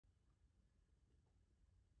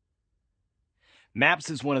Maps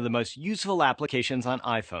is one of the most useful applications on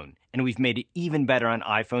iPhone, and we've made it even better on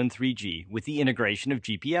iPhone 3G with the integration of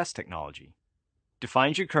GPS technology. To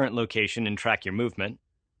find your current location and track your movement,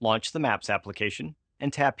 launch the Maps application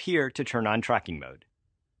and tap here to turn on tracking mode.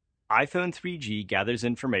 iPhone 3G gathers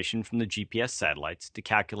information from the GPS satellites to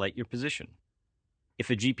calculate your position. If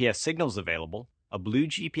a GPS signal is available, a blue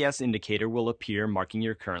GPS indicator will appear marking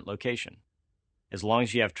your current location. As long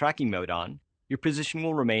as you have tracking mode on, your position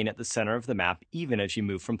will remain at the center of the map even as you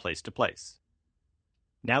move from place to place.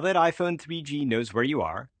 Now that iPhone 3G knows where you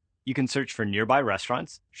are, you can search for nearby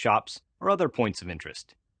restaurants, shops, or other points of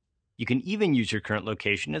interest. You can even use your current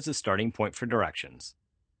location as a starting point for directions.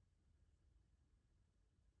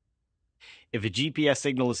 If a GPS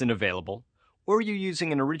signal isn't available, or you're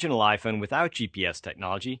using an original iPhone without GPS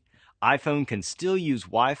technology, iPhone can still use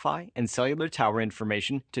Wi-Fi and cellular tower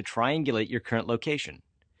information to triangulate your current location.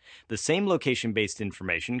 The same location-based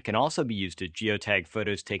information can also be used to geotag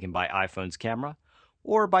photos taken by iPhone's camera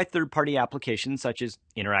or by third-party applications such as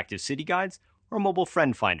interactive city guides or mobile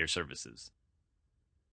friend finder services.